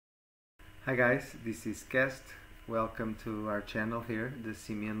Hi guys, this is Kest. Welcome to our channel here, the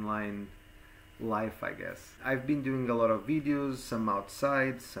Simian line life, I guess. I've been doing a lot of videos, some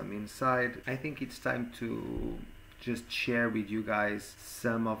outside, some inside. I think it's time to just share with you guys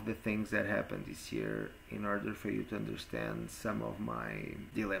some of the things that happened this year in order for you to understand some of my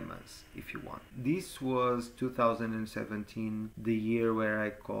dilemmas, if you want. This was 2017, the year where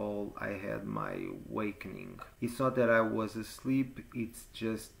I had my awakening. It's not that I was asleep, it's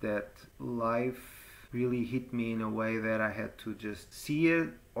just that life really hit me in a way that I had to just see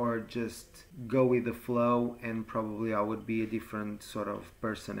it or just go with the flow, and probably I would be a different sort of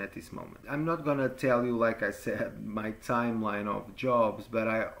person at this moment. I'm not gonna tell you, like I said, my timeline of jobs, but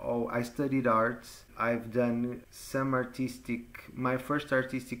I studied arts. I've done some my first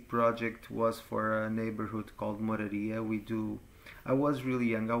artistic project was for a neighborhood called Moraria. I was really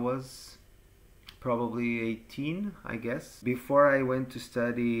young, I was probably 18, I guess, before I went to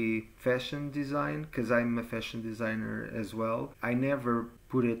study fashion design, because I'm a fashion designer as well. I never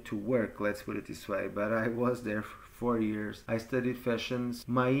put it to work, let's put it this way, but I was there for 4 years. I studied fashions.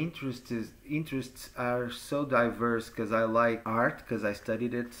 My interests are so diverse because I like art, because I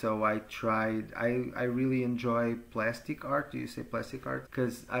studied it, so I really enjoy plastic art. Do you say plastic art?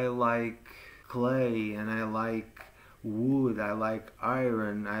 Because I like clay and I like wood, I like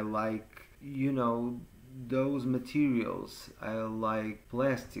iron, I like, those materials. I like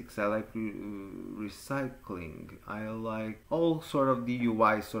plastics, I like recycling, I like all sort of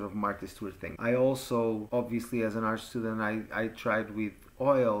DIY sort of Martha Stewart thing. I also, obviously, as an art student, I tried with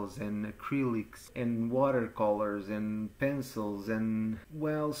oils and acrylics and watercolors and pencils and,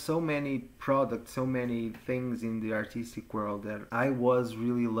 well, so many products, so many things in the artistic world that I was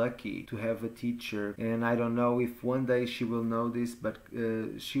really lucky to have a teacher. And I don't know if one day she will know this, but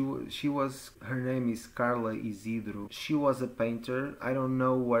her name is Carla Isidro. She was a painter. I don't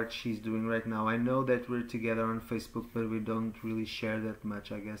know what she's doing right now. I know that we're together on Facebook, but we don't really share that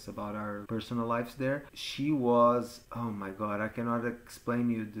much, I guess, about our personal lives there. She was, oh my god, I cannot explain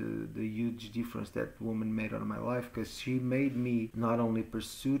you the huge difference that woman made on my life, because she made me not only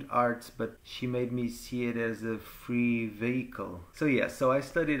pursue arts, but she made me see it as a free vehicle. So yeah, so I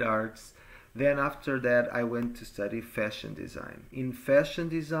studied arts. Then after that I went to study fashion design. In fashion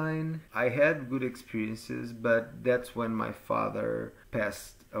design I had good experiences, but that's when my father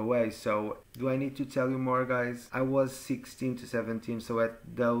passed away. So do I need to tell you more, guys? I was 16 to 17, so at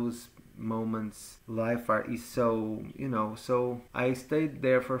those moments life is so, so I stayed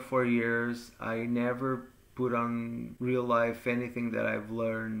there for 4 years. I never put on real life anything that I've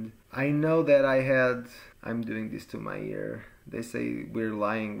learned. I know that I'm doing this to my ear. They say we're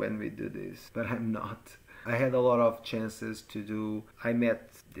lying when we do this, but I'm not. I had a lot of chances to do. I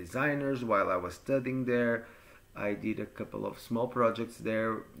met designers while I was studying there. I did a couple of small projects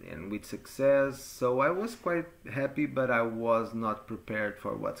there, and with success, so I was quite happy, but I was not prepared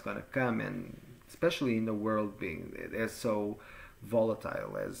for what's gonna come, and especially in the world being as so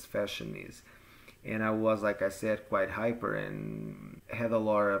volatile as fashion is. And I was, like I said, quite hyper and had a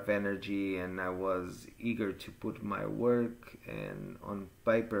lot of energy, and I was eager to put my work and on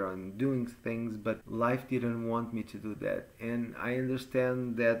paper on doing things, but life didn't want me to do that. And I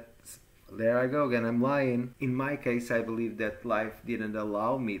understand that. There I go again, I'm lying. In my case, I believe that life didn't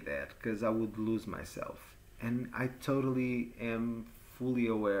allow me that, because I would lose myself. And I totally am fully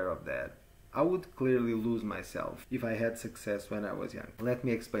aware of that. I would clearly lose myself if I had success when I was young. Let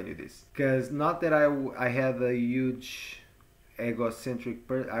me explain you this. Because not that I had a huge egocentric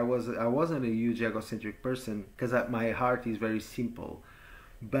I wasn't a huge egocentric person, because my heart is very simple.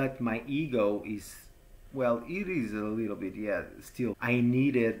 But my ego is, well, it is a little bit, yeah, still. I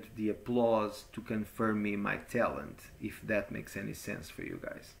needed the applause to confirm me my talent, if that makes any sense for you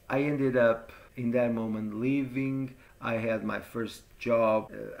guys. I ended up, in that moment, leaving. I had my first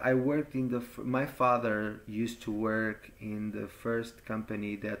job. I worked in my father used to work in the first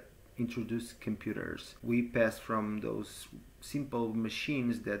company that introduced computers. We passed from those simple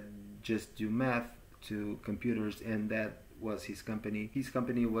machines that just do math to computers, and that was his company. His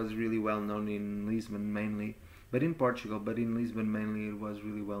company was really well known in Lisbon mainly, but in Portugal, but in Lisbon mainly it was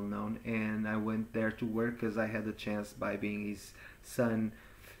really well known. And I went there to work because I had a chance by being his son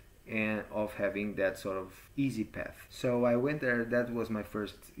and of having that sort of easy path. So I went there. That was my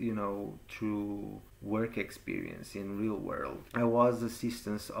first, true work experience in real world. I was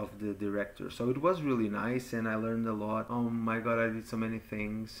assistant of the director, so it was really nice and I learned a lot. Oh my god, I did so many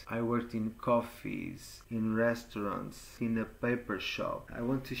things. I worked in coffees, in restaurants, in a paper shop. I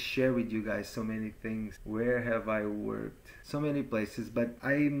want to share with you guys so many things. Where have I worked? So many places, but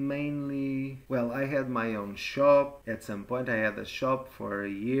I mainly, well, I had my own shop. At some point I had a shop for a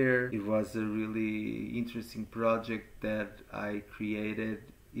year. It was a really interesting project that I created.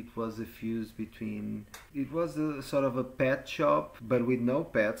 It was a fuse between, it was a sort of a pet shop, but with no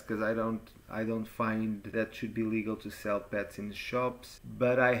pets, because I don't find that should be legal to sell pets in shops.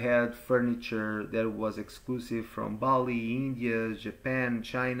 But I had furniture that was exclusive from Bali, India, Japan,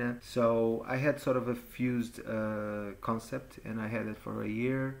 China. So I had sort of a fused concept, and I had it for a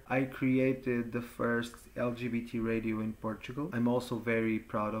year. I created the first LGBT radio in Portugal. I'm also very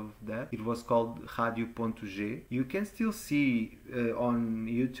proud of that. It was called Ponto. You can still see on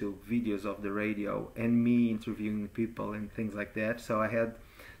YouTube videos of the radio and me interviewing people and things like that. So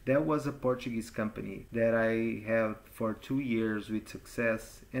that was a Portuguese company that I had for 2 years with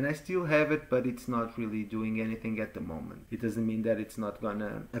success, and I still have it, but it's not really doing anything at the moment. It doesn't mean that it's not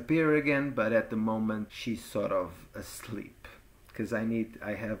gonna appear again, but at the moment she's sort of asleep because I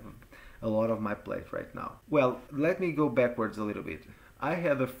have a lot of my plate right now. Well, let me go backwards a little bit. I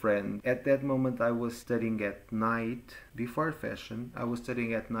had a friend, at that moment I was studying at night, before fashion, I was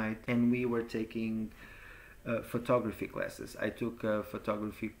studying at night, and we were taking photography classes. I took a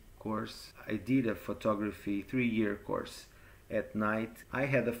photography course. I did a photography 3-year course at night. I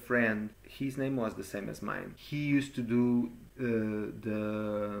had a friend, his name was the same as mine. He used to do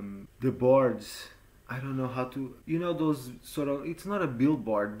the boards. I don't know how to, you know, those sort of, it's not a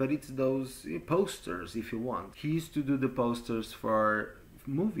billboard, but it's those posters, if you want. He used to do the posters for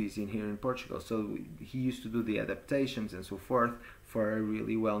movies here in Portugal, so he used to do the adaptations and so forth for a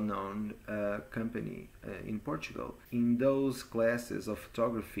really well-known company in Portugal. In those classes of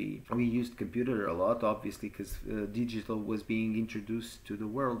photography, we used computer a lot, obviously, because digital was being introduced to the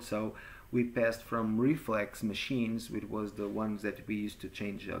world. So we passed from reflex machines, which was the ones that we used to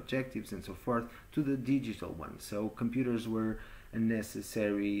change objectives and so forth, to the digital ones. So computers were a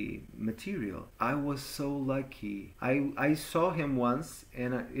necessary material. I was so lucky. I saw him once,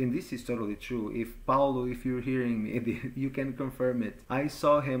 and this is totally true. If Paulo, if you're hearing me, you can confirm it. I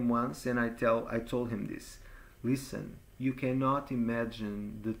saw him once, and I told him this. Listen, you cannot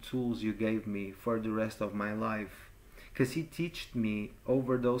imagine the tools you gave me for the rest of my life. Because he taught me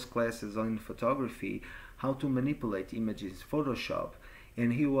over those classes on photography how to manipulate images, Photoshop.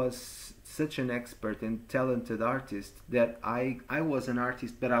 And he was such an expert and talented artist that I was an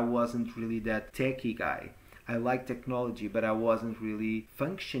artist, but I wasn't really that techie guy. I liked technology, but I wasn't really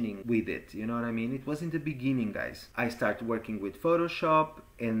functioning with it. You know what I mean? It was in the beginning, guys. I started working with Photoshop,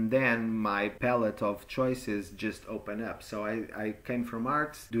 and then my palette of choices just opened up. So I came from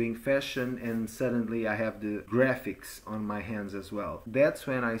arts, doing fashion, and suddenly I have the graphics on my hands as well. That's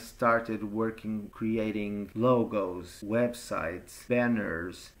when I started working, creating logos, websites,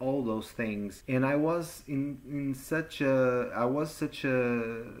 banners, all those things. And I was such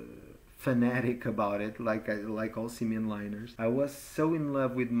a fanatic about it, like all Simian liners. I was so in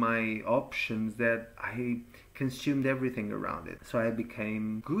love with my options that I consumed everything around it. So I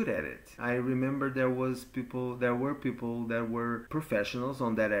became good at it. I remember there were people that were professionals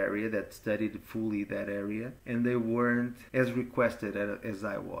on that area, that studied fully that area, and they weren't as requested as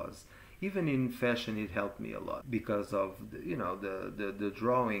I was. Even in fashion, it helped me a lot because of the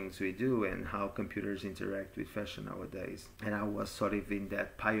drawings we do and how computers interact with fashion nowadays. And I was sort of in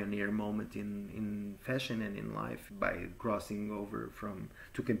that pioneer moment in fashion and in life by crossing over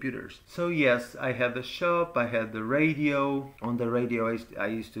to computers. So yes, I had the shop, I had the radio. On the radio, I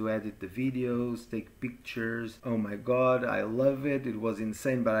used to edit the videos, take pictures. Oh my god, I love it. It was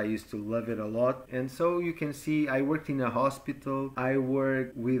insane, but I used to love it a lot. And so you can see, I worked in a hospital. I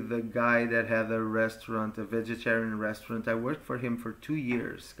worked with a guy that had a restaurant, a vegetarian restaurant. I worked for him for 2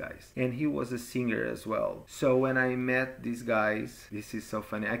 years, guys. And he was a singer as well. So when I met these guys, this is so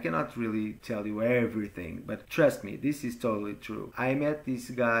funny. I cannot really tell you everything, but trust me, this is totally true. I met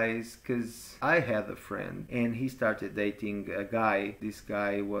these guys because I had a friend and he started dating a guy. This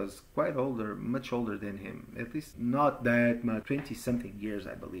guy was quite older, much older than him. At least not that much, 20-something years,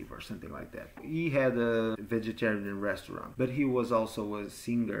 I believe, or something like that. He had a vegetarian restaurant, but he was also a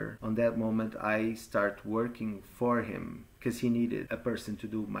singer. On that moment, I start working for him because he needed a person to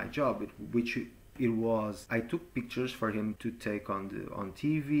do my job, which I took pictures for him to take on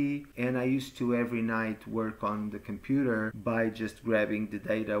TV, and I used to every night work on the computer by just grabbing the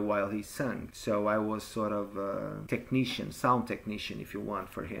data while he sang. So I was sort of a technician, sound technician if you want,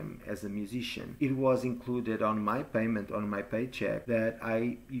 for him as a musician. It was included on my payment, on my paycheck, that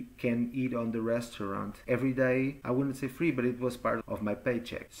I can eat on the restaurant every day. I wouldn't say free, but it was part of my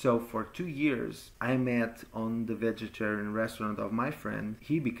paycheck. So for 2 years I met on the vegetarian restaurant of my friend.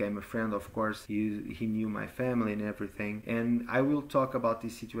 He became a friend, of course. He knew my family and everything, and I will talk about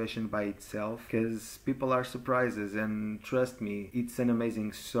this situation by itself because people are surprises, and trust me, it's an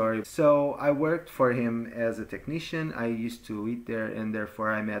amazing story. So I worked for him as a technician. I used to eat there, and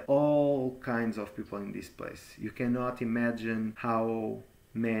therefore I met all kinds of people in this place. You cannot imagine how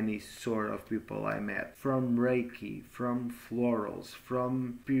many sort of people I met, from Reiki, from florals,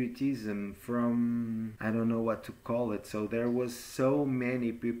 from spiritism, from I don't know what to call it. So there was so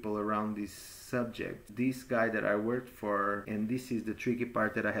many people around this subject. This guy that I worked for, and this is the tricky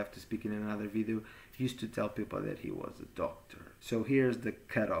part that I have to speak in another video, used to tell people that he was a doctor. So here's the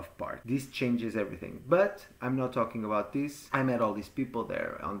cutoff part. This changes everything. But I'm not talking about this. I met all these people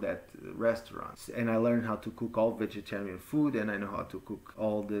there on that restaurant, and I learned how to cook all vegetarian food, and I know how to cook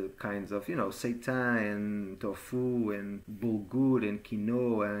all the kinds of, seitan and tofu and bulgur and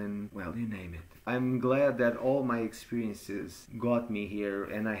quinoa and, well, you name it. I'm glad that all my experiences got me here,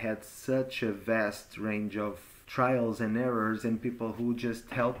 and I had such a vast range of trials and errors, and people who just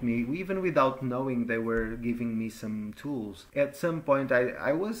helped me even without knowing they were giving me some tools. At some point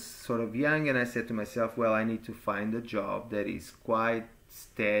I was sort of young, and I said to myself, well, I need to find a job that is quite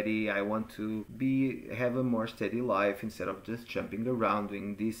steady. I want to have a more steady life instead of just jumping around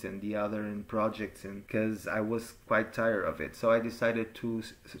doing this and the other and projects, and because I was quite tired of it. So I decided to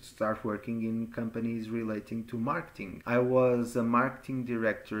start working in companies relating to marketing. I was a marketing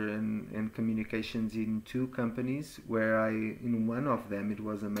director and communications in 2 companies, where in one of them it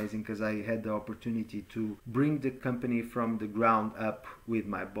was amazing because I had the opportunity to bring the company from the ground up with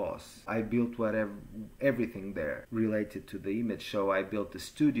my boss. I built everything there related to the image. So I built the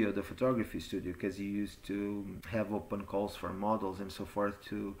studio, the photography studio, because you used to have open calls for models and so forth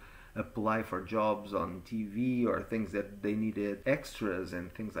to apply for jobs on TV or things that they needed extras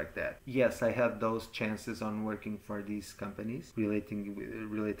and things like that. Yes, I had those chances on working for these companies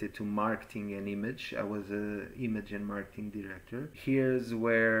related to marketing and image. I was an image and marketing director. Here's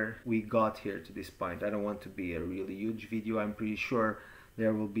where we got here to this point. I don't want to be a really huge video. I'm pretty sure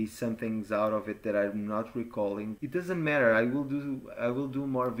there will be some things out of it that I'm not recalling. It doesn't matter. I will do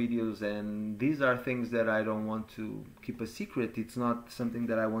more videos, and these are things that I don't want to keep a secret. It's not something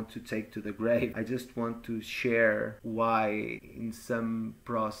that I want to take to the grave. I just want to share why in some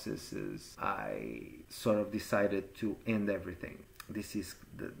processes I sort of decided to end everything. This is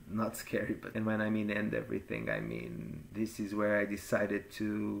not scary, but, and when I mean end everything, I mean this is where I decided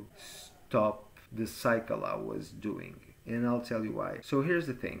to stop the cycle I was doing. And I'll tell you why. So here's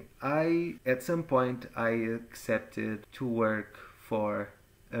the thing. At some point, I accepted to work for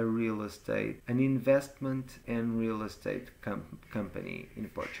an investment and real estate company in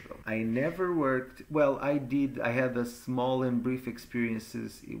Portugal. I never worked, well, I had a small and brief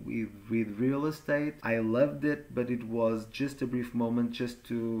experiences with real estate. I loved it, but it was just a brief moment.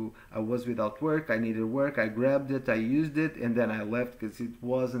 I was without work, I needed work, I grabbed it, I used it, and then I left because it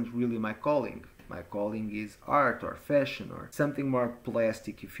wasn't really my calling. My calling is art or fashion or something more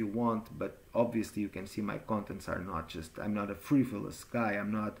plastic if you want, but obviously you can see my contents are not just, I'm not a frivolous guy,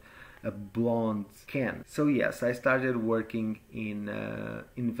 I'm not a blonde Ken. So yes, I started working in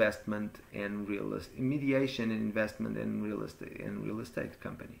investment and real estate, mediation and investment and real estate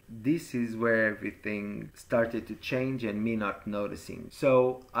company. This is where everything started to change and me not noticing.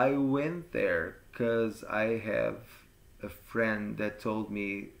 So I went there because I have a friend that told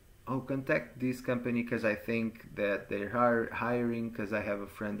me, oh, contact this company because I think that they're hiring, because I have a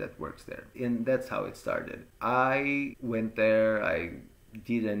friend that works there. And that's how it started. I went there, I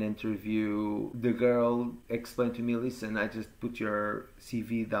did an interview. The girl explained to me, listen, I just put your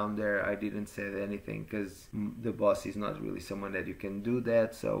CV down there. I didn't say anything because the boss is not really someone that you can do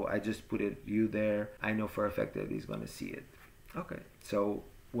that. So I just put you there. I know for a fact that he's going to see it. Okay, so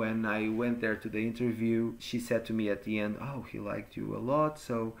when I went there to the interview, she said to me at the end, oh, he liked you a lot,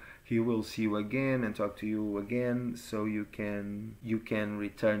 so he will see you again and talk to you again, so you can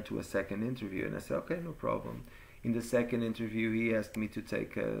return to a second interview. And I said, okay, no problem. In the second interview, he asked me to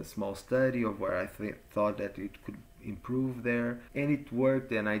take a small study of where I thought that it could improve there, and it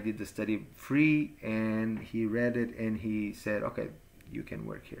worked, and I did the study free, and he read it, and he said, okay, you can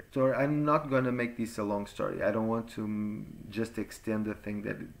work here. So I'm not gonna make this a long story. I don't want to just extend the thing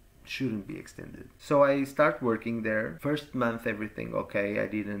that shouldn't be extended. So I start working there. First month, everything okay. I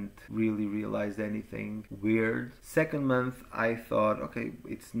didn't really realize anything weird. Second month, I thought, okay,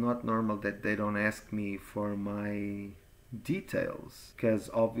 it's not normal that they don't ask me for my details, because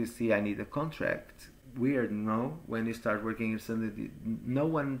obviously I need a contract. Weird, no? When you start working in something, no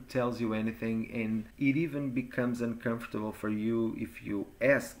one tells you anything, and it even becomes uncomfortable for you if you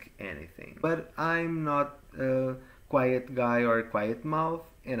ask anything. But I'm not a quiet guy or a quiet mouth,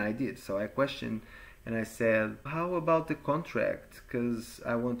 and I did. So I questioned and I said, how about the contract? Because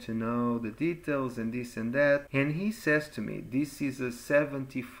I want to know the details and this and that. And he says to me, this is a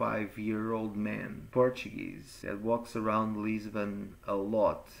 75-year-old man, Portuguese, that walks around Lisbon a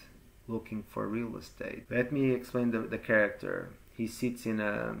lot looking for real estate. Let me explain the character. He sits in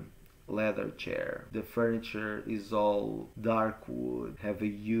a leather chair. The furniture is all dark wood, have a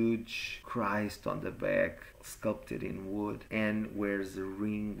huge Christ on the back, sculpted in wood, and wears a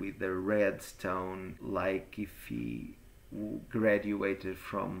ring with a red stone, like if he graduated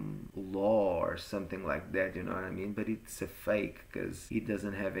from law or something like that, you know what I mean? But it's a fake, because he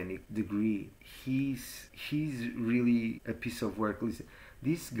doesn't have any degree. He's really a piece of work. Listen,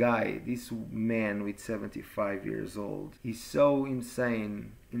 this guy, this man with 75 years old, he's so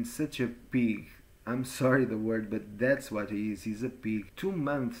insane and such a pig. I'm sorry the word, but that's what he is. He's a pig. 2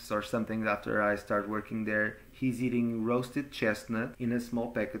 months or something after I start working there, he's eating roasted chestnut in a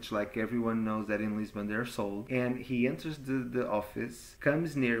small package, like everyone knows that in Lisbon they're sold. And he enters the office,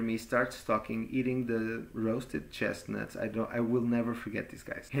 comes near me, starts talking, eating the roasted chestnuts. I will never forget these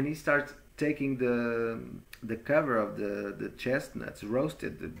guys. And he starts taking the cover of the chestnuts,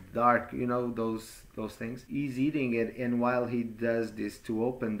 roasted, the dark, you know, those things. He's eating it, and while he does this to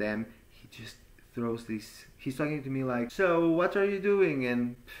open them, he just throws this. He's talking to me like, so what are you doing?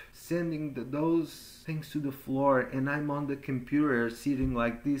 And sending those things to the floor, and I'm on the computer sitting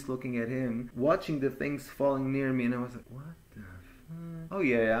like this, looking at him, watching the things falling near me, and I was like, what the fuck? Oh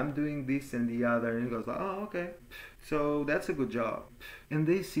yeah, I'm doing this and the other. And he goes like, oh, okay, so that's a good job. And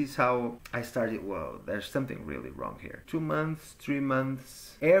this is how I started. Whoa, there's something really wrong here. 2 months, 3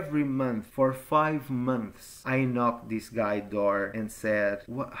 months, every month for 5 months, I knocked this guy's door and said,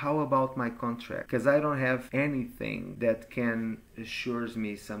 how about my contract? Because I don't have anything that can assures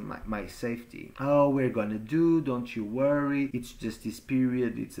me my safety. Oh, we're gonna do, don't you worry. It's just this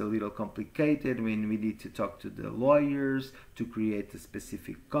period. It's a little complicated when we need to talk to the lawyers to create a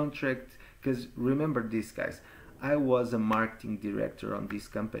specific contract. Because remember this, guys, I was a marketing director on this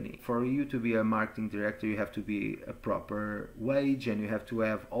company. For you to be a marketing director, you have to be a proper wage, and you have to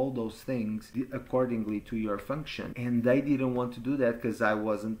have all those things accordingly to your function. And they didn't want to do that because I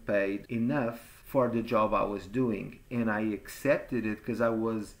wasn't paid enough for the job I was doing, and I accepted it because I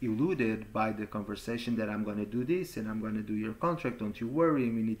was eluded by the conversation that I'm going to do this and I'm going to do your contract, don't you worry,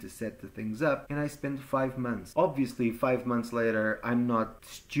 and we need to set the things up. And I spent 5 months. Obviously 5 months later, I'm not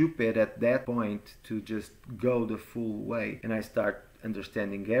stupid at that point to just go the full way, and I start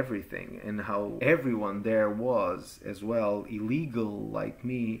understanding everything and how everyone there was as well illegal like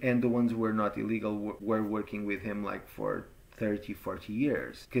me, and the ones who were not illegal were working with him like for 30-40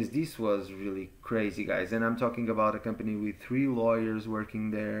 years, because this was really crazy, guys. And I'm talking about a company with 3 lawyers working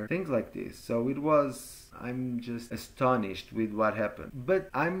there, things like this. So it was, I'm just astonished with what happened. But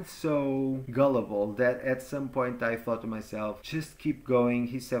I'm so gullible that at some point I thought to myself, just keep going.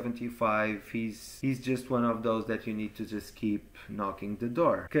 He's 75. He's just one of those that you need to just keep knocking the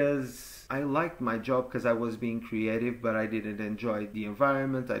door. Because I liked my job because I was being creative, but I didn't enjoy the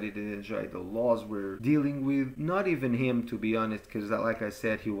environment. I didn't enjoy the laws we're dealing with. Not even him, to be honest, because like I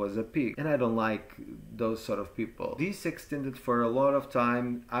said, he was a pig. And I don't like those sort of people. This extended for a lot of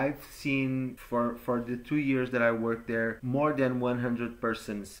time. I've seen for the 2 years that I worked there, more than 100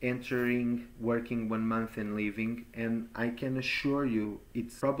 persons entering, working 1 month and leaving. And I can assure you,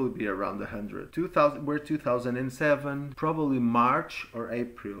 it's probably around 100. We're 2007, probably March or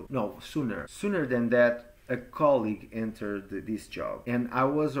April. No, sooner than that, a colleague entered this job, and I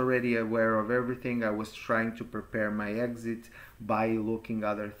was already aware of everything. I was trying to prepare my exit by looking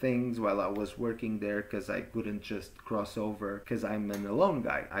other things while I was working there, because I couldn't just cross over, because I'm an alone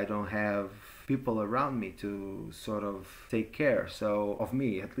guy. I don't have people around me to sort of take care of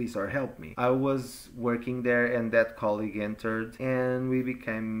me, at least, or help me. I was working there, and that colleague entered, and we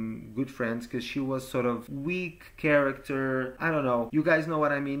became good friends, because she was sort of weak character. I don't know, you guys know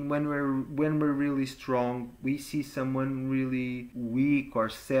what I mean. When we're really strong, we see someone really weak or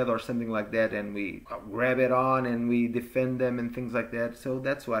sad or something like that, and we grab it on and we defend them and and things like that. So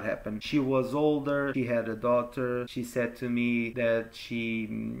that's what happened. She was older, she had a daughter. She said to me that she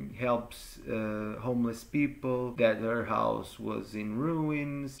helps homeless people, that her house was in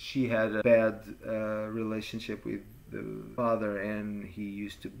ruins. She had a bad relationship with the father and he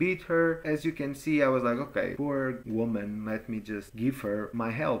used to beat her. As you can see, I was like, okay, poor woman, let me just give her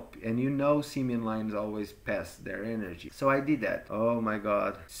my help. And you know, Simian lines always pass their energy. So I did that. Oh my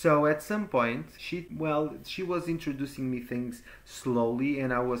god. So at some point, she was introducing me things slowly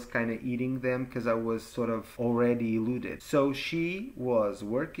and I was kind of eating them because I was sort of already eluded. So she was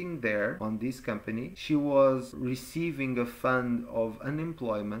working there on this company. She was receiving a fund of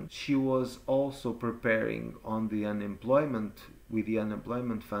unemployment. She was also preparing on the unemployment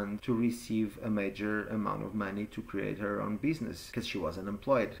fund to receive a major amount of money to create her own business because she was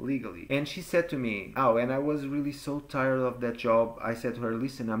unemployed legally. And she said to me, oh, and I was really so tired of that job. I said to her,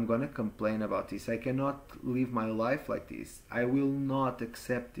 listen, I'm gonna complain about this. I cannot live my life like this. I will not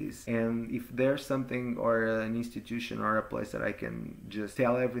accept this. And if there's something or an institution or a place that I can just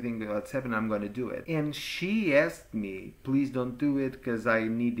tell everything that's happened, I'm gonna do it. And she asked me, please don't do it because I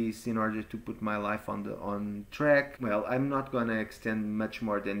need this in order to put my life on track. Well, I'm not gonna extend much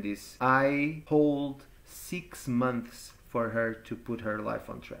more than this. I hold 6 months for her to put her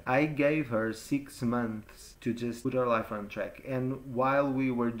life on track. I gave her 6 months to just put her life on track. And while we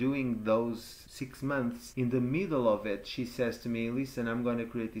were doing those 6 months, in the middle of it, she says to me, listen, I'm going to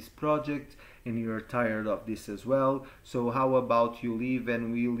create this project and you're tired of this as well. So how about you leave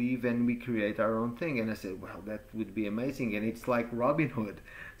and we create our own thing? And I said, well, that would be amazing. And it's like Robin Hood.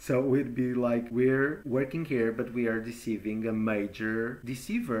 So it'd be like, we're working here, but we are deceiving a major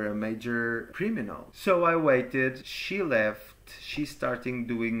deceiver, a major criminal. So I waited. She left. She started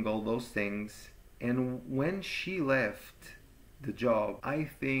doing all those things. And when she left the job, I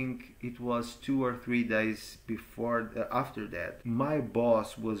think it was 2 or 3 days after that, my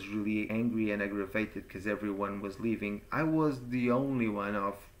boss was really angry and aggravated because everyone was leaving. I was the only one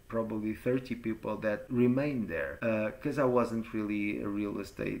of probably 30 people that remained there because I wasn't really a real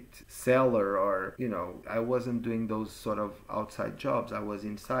estate seller, or I wasn't doing those sort of outside jobs. I was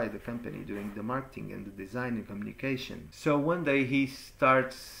inside the company doing the marketing and the design and communication. So one day he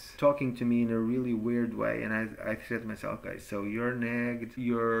starts talking to me in a really weird way, and I said to myself, okay, so you're nagged,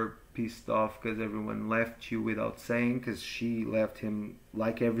 you're pissed off because everyone left you without saying, because she left him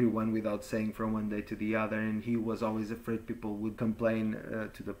like everyone without saying from one day to the other, and he was always afraid people would complain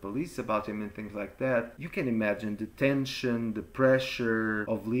to the police about him and things like that. You can imagine the tension, the pressure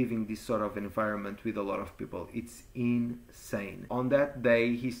of living this sort of environment with a lot of people. It's insane. On that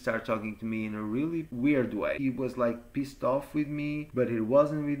day, he started talking to me in a really weird way. He was like pissed off with me, but it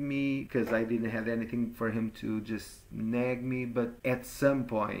wasn't with me because I didn't have anything for him to just nag me. But at some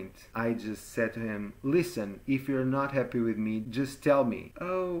point, I just said to him, listen, if you're not happy with me, just tell me.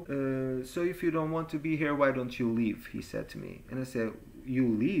 So if you don't want to be here, why don't you leave? He said to me. And I said, you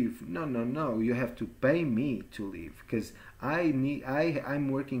leave? No, you have to pay me to leave because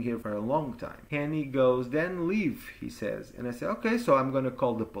I'm working here for a long time. And he goes, then leave, he says. And I said, okay, so I'm gonna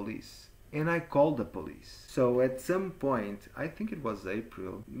call the police. And I called the police. So at some point, I think it was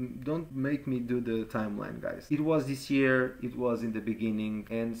April, don't make me do the timeline, guys. It was this year, it was in the beginning,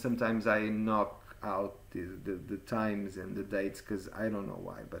 and sometimes I knock out the times and the dates because I don't know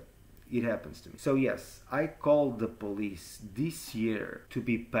why, but it happens to me. So yes, I called the police this year to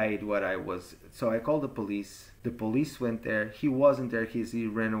be paid what I was. So I called the police went there. He wasn't there, he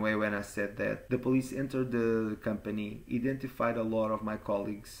ran away when I said that. The police entered the company, identified a lot of my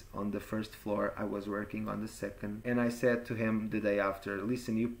colleagues on the first floor. I was working on the second, and I said to him the day after,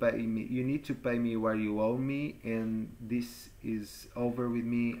 listen, you need to pay me where you owe me, and this is over with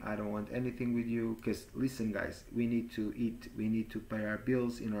me. I don't want anything with you because listen guys, we need to eat, we need to pay our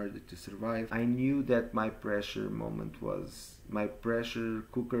bills in order to survive. I knew that my pressure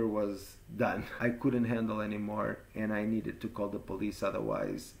cooker was done. I couldn't handle anymore and I needed to call the police,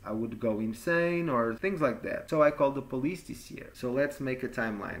 otherwise I would go insane or things like that. So I called the police this year. So let's make a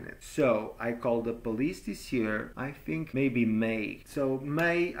timeline. So I called the police this year, I think maybe May. So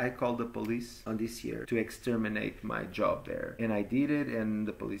May I called the police on this year to exterminate my job there, and I did it, and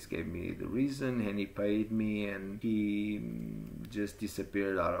the police gave me the reason and he paid me and he just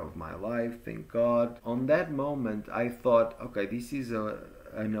disappeared out of my life, thank God. On that moment I thought, okay, this is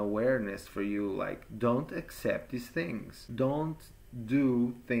an awareness for you, like don't accept these things, don't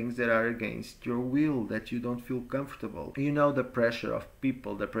do things that are against your will, that you don't feel comfortable. You know, the pressure of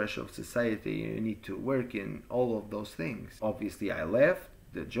people, the pressure of society, you need to work in all of those things. Obviously I left,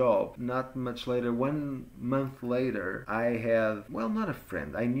 the job, not much later, 1 month later, I had, well, not a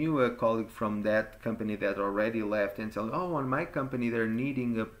friend, I knew a colleague from that company that already left and told, oh, on my company they're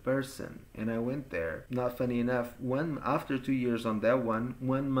needing a person. And I went there. Not funny enough, after 2 years on that 1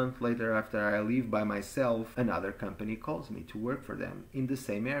 month later, after I leave by myself, another company calls me to work for them in the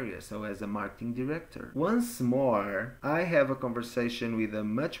same area, so as a marketing director. Once more, I have a conversation with a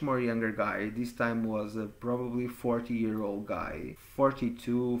much more younger guy. This time was a probably 40-year-old guy,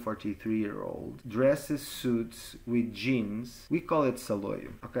 42, 43-year-old, dresses suits with jeans. We call it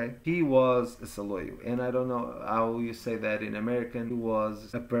saloio, okay? He was a saloio, and I don't know how you say that in American. He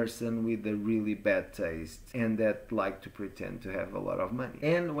was a person with a really bad taste and that liked to pretend to have a lot of money.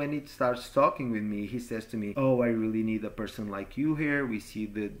 And when he starts talking with me, he says to me, oh, I really need a person like you here. We see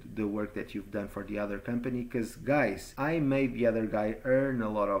the work that you've done for the other company, because guys, I made the other guy earn a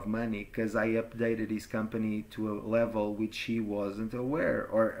lot of money because I updated his company to a level which he wasn't aware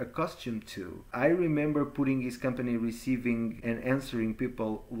or accustomed to. I remember putting his company receiving and answering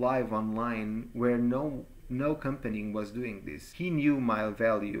people live online where no company was doing this. He knew my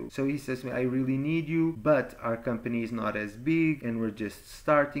value. So he says to me, I really need you, but our company is not as big and we're just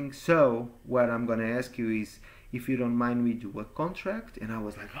starting. So what I'm gonna ask you is, if you don't mind, we do a contract. And I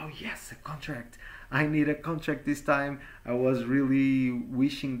was like, oh yes, a contract. I need a contract this time. I was really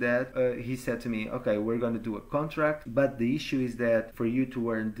wishing that. He said to me, okay, we're going to do a contract, but the issue is that for you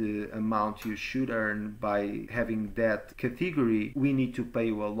to earn the amount you should earn by having that category, we need to pay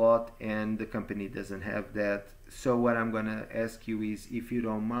you a lot, and the company doesn't have that. So what I'm going to ask you is, if you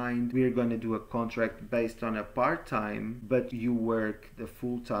don't mind, we're going to do a contract based on a part-time, but you work the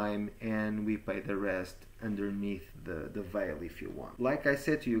full-time and we pay the rest underneath the veil if you want. Like I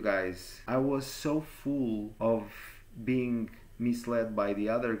said to you guys, I was so full of being misled by the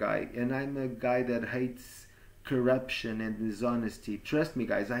other guy, and I'm a guy that hates corruption and dishonesty. Trust me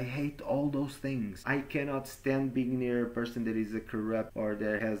guys, I hate all those things. I cannot stand being near a person that is a corrupt or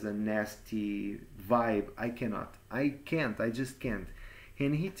that has a nasty vibe. I just can't.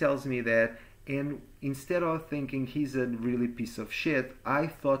 And he tells me that, and instead of thinking he's a really piece of shit, I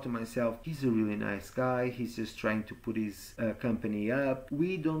thought to myself, he's a really nice guy, he's just trying to put his company up.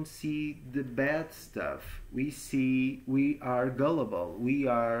 We don't see the bad stuff. We are gullible. We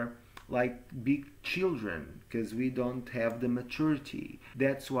are like big children because we don't have the maturity.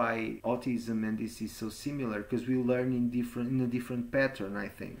 That's why autism and this is so similar, because we learn in a different pattern, I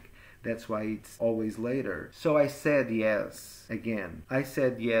think. That's why it's always later. So I said yes again. I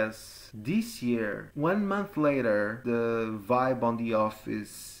said yes this year. 1 month later, the vibe on the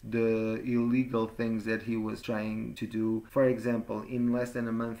office, the illegal things that he was trying to do. For example, in less than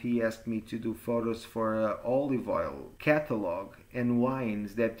a month, he asked me to do photos for an olive oil catalog and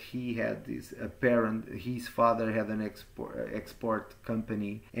wines that he had. His father had an export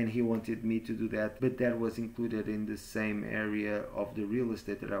company, and he wanted me to do that, but that was included in the same area of the real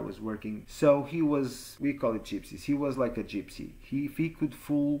estate that I was working. So he was, we call it gypsies, he was like a gypsy. If he could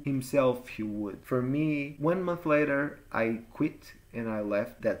fool himself, he would. For me, 1 month later, I quit and I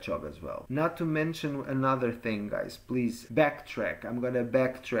left that job as well. Not to mention another thing, guys, please backtrack. I'm gonna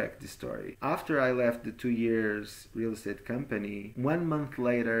backtrack the story. After I left the 2 years real estate company, 1 month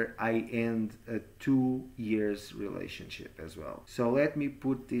later I end a 2 years relationship as well. So let me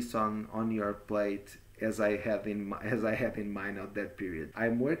put this on your plate as I have in mind at that period.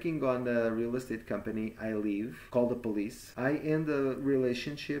 I'm working on a real estate company. I leave, call the police. I end the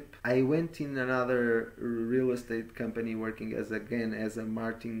relationship. I went in another real estate company working as a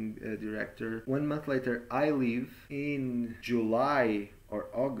marketing director. 1 month later, I leave. In July or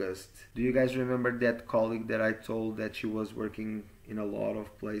August, do you guys remember that colleague that I told that she was working in a lot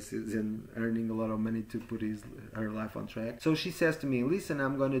of places and earning a lot of money to put her life on track? So she says to me, listen,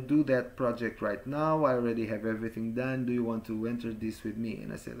 I'm going to do that project right now. I already have everything done. Do you want to enter this with me?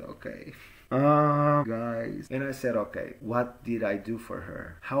 And I said, okay. Guys. And I said, okay, what did I do for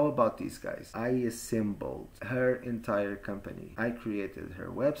her? How about this, guys? I assembled her entire company. I created her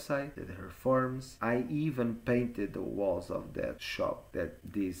website, did her forms. I even painted the walls of that shop that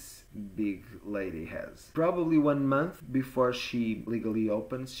this big lady has. Probably 1 month before she legally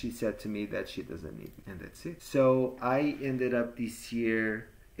opens, she said to me that she doesn't need me, and that's it. So I ended up this year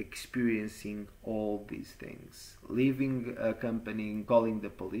experiencing all these things, leaving a company, calling the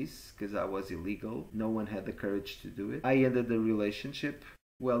police because I was illegal. No one had the courage to do it. I ended the relationship.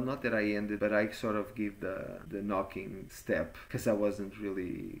 Well, not that I ended, but I sort of gave the knocking step because I wasn't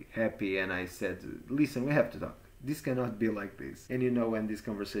really happy, and I said, listen, we have to talk. this cannot be like this. And you know, when this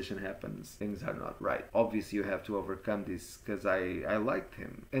conversation happens, things are not right. Obviously you have to overcome this, because I liked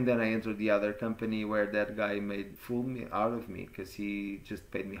him. And then I entered the other company where that guy made fool me out of me, because he just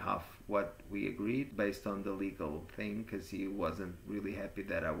paid me half what we agreed based on the legal thing, because he wasn't really happy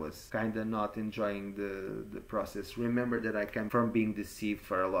that I was kind of not enjoying the process. Remember that I came from being deceived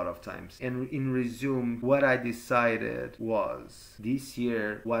for a lot of times. And in resume, what I decided was, this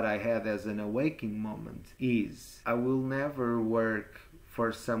year, what I had as an awakening moment is, I will never work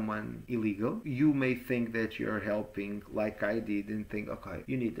for someone illegal. You may think that you're helping, like I did, and think, okay,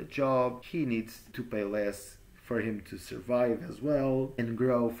 you need a job, he needs to pay less for him to survive as well and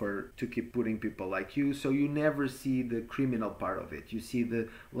grow, to keep putting people like you. So you never see the criminal part of it. You see the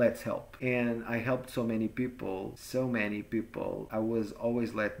let's help. And I helped so many people. I was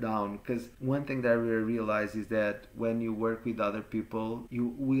always let down, because one thing that I really realized is that when you work with other people,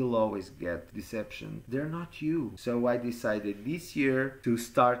 you will always get deception. They're not you. So I decided this year to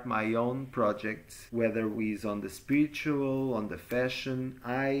start my own projects, whether it's on the spiritual, on the fashion.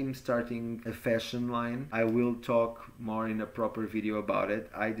 I'm starting a fashion line. I will talk more in a proper video about it.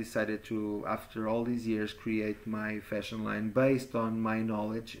 I decided to, after all these years, create my fashion line based on my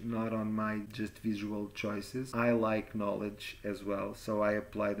knowledge, not on my just visual choices. I like knowledge as well, so I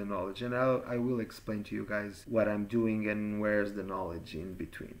apply the knowledge, and I will explain to you guys what I'm doing and where's the knowledge in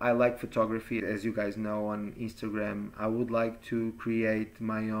between. I like photography, as you guys know, on Instagram. I would like to create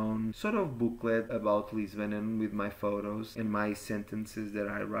my own sort of booklet about Lisbon, and with my photos and my sentences that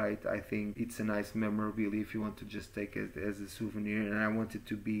I write. I think it's a nice memorabilia if you want to just take it as a souvenir, and I want it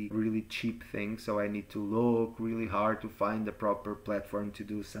to be really cheap thing, so I need to look really hard to find the proper platform to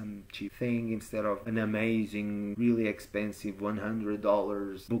do some cheap thing instead of an amazing, really expensive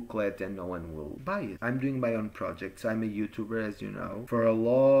 $100 booklet and no one will buy it. I'm doing my own projects. I'm a YouTuber, as you know, for a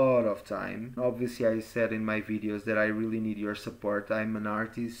lot of time. Obviously, I said in my videos that I really need your support. I'm an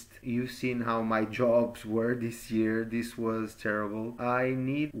artist. You've seen how my jobs were this year. This was terrible. I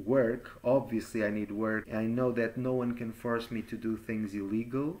need work. Obviously, I need work. I know that no one can force me to do things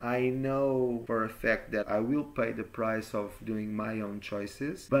illegal. I know for a fact that I will pay the price of doing my own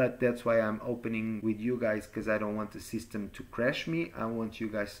choices, but that's why I'm opening with you guys, because I don't want the system to crash me. I want you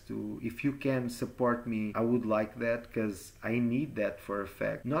guys to, if you can support me, I would like that, because I need that for a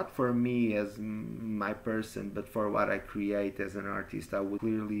fact. Not for me as my person, but for what I create as an artist. I would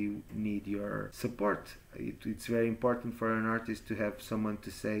clearly need your support. It's very important for an artist to have someone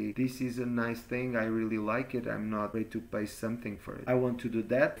to say, this is a nice thing, I really like it, I'm not ready to pay something for it. I want to do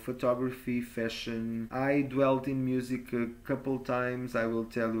that. Photography, fashion. I dwelt in music a couple times. I will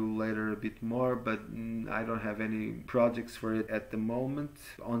tell you later a bit more, but I don't have any projects for it at the moment.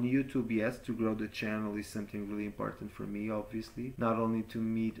 On YouTube, yes, to grow the channel is something really important for me, obviously. Not only to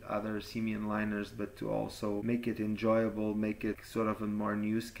meet other Simian liners, but to also make it enjoyable, make it sort of a more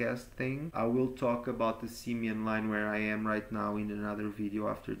newscast thing. I will talk about the Simian line where I am right now in another video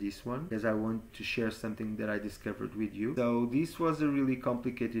after this one, because I want to share something that I discovered with you. So this was a really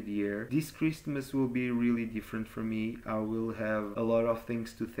complicated year. This Christmas will be really different for me. I will have a lot of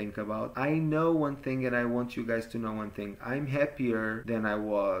things to think about. I know one thing, and I want you guys to know one thing. I'm happier than I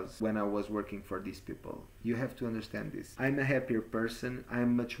was when I was working for these people. You have to understand this. I'm a happier person.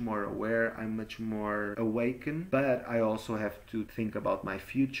 I'm much more aware. I'm much more awakened. But I also have to think about my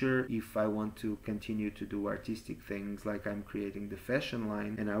future if I want to continue to do artistic things, like I'm creating the fashion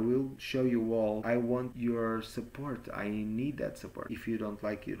line, and I will show you all. I want your support. I need that support. If you don't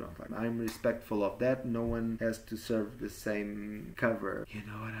like, you don't like. I'm respectful of that. No one has to serve the same cover. You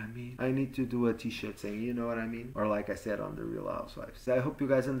know what I mean? I need to do a t-shirt saying, you know what I mean? Or like I said on The Real Housewives. I hope you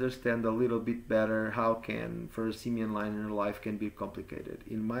guys understand a little bit better how for a Simian liner, life can be complicated.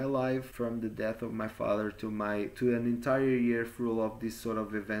 In my life, from the death of my father to an entire year full of these sort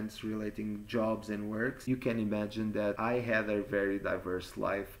of events relating jobs and works, you can imagine that I had a very diverse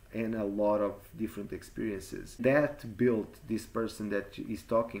life and a lot of different experiences that built this person that is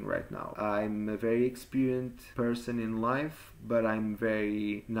talking right now. I'm a very experienced person in life, but I'm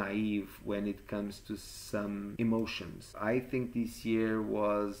very naive when it comes to some emotions. I think this year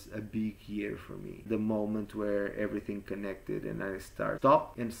was a big year for me. The moment where everything connected and I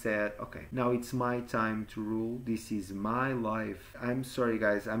stopped and said, okay, now it's my time to rule. This is my life. I'm sorry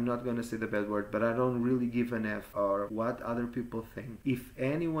guys, I'm not gonna say the bad word, but I don't really give an F or what other people think. If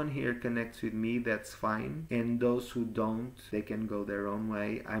anyone anyone here connects with me, that's fine. And those who don't, they can go their own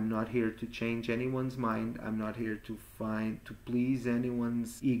way. I'm not here to change anyone's mind. I'm not here to please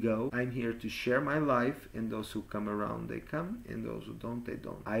anyone's ego. I'm here to share my life, and those who come around, they come, and those who don't, they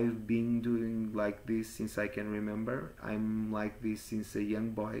don't. I've been doing like this since I can remember. I'm like this since a young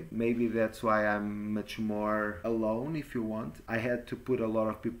boy. Maybe that's why I'm much more alone, if you want. I had to put a lot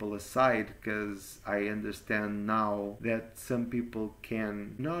of people aside because I understand now that some people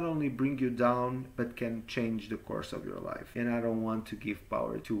can not only bring you down, but can change the course of your life. And I don't want to give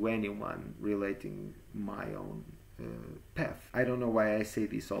power to anyone relating my own path. I don't know why I say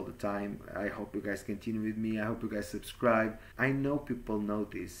this all the time. I hope you guys continue with me. I hope you guys subscribe. I know people know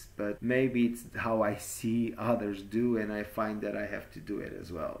this, but maybe it's how I see others do, and I find that I have to do it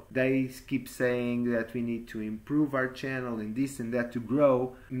as well. They keep saying that we need to improve our channel and this and that to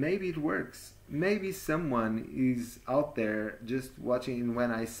grow. Maybe it works. Maybe someone is out there just watching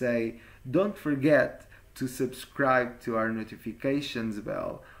when I say, don't forget to subscribe to our notifications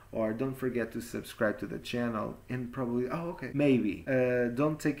bell, or don't forget to subscribe to the channel, and probably, oh, okay, maybe.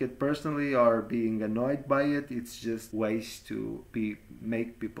 Don't take it personally or being annoyed by it. It's just ways to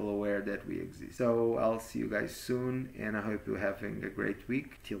make people aware that we exist. So I'll see you guys soon, and I hope you're having a great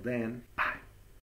week. Till then, bye.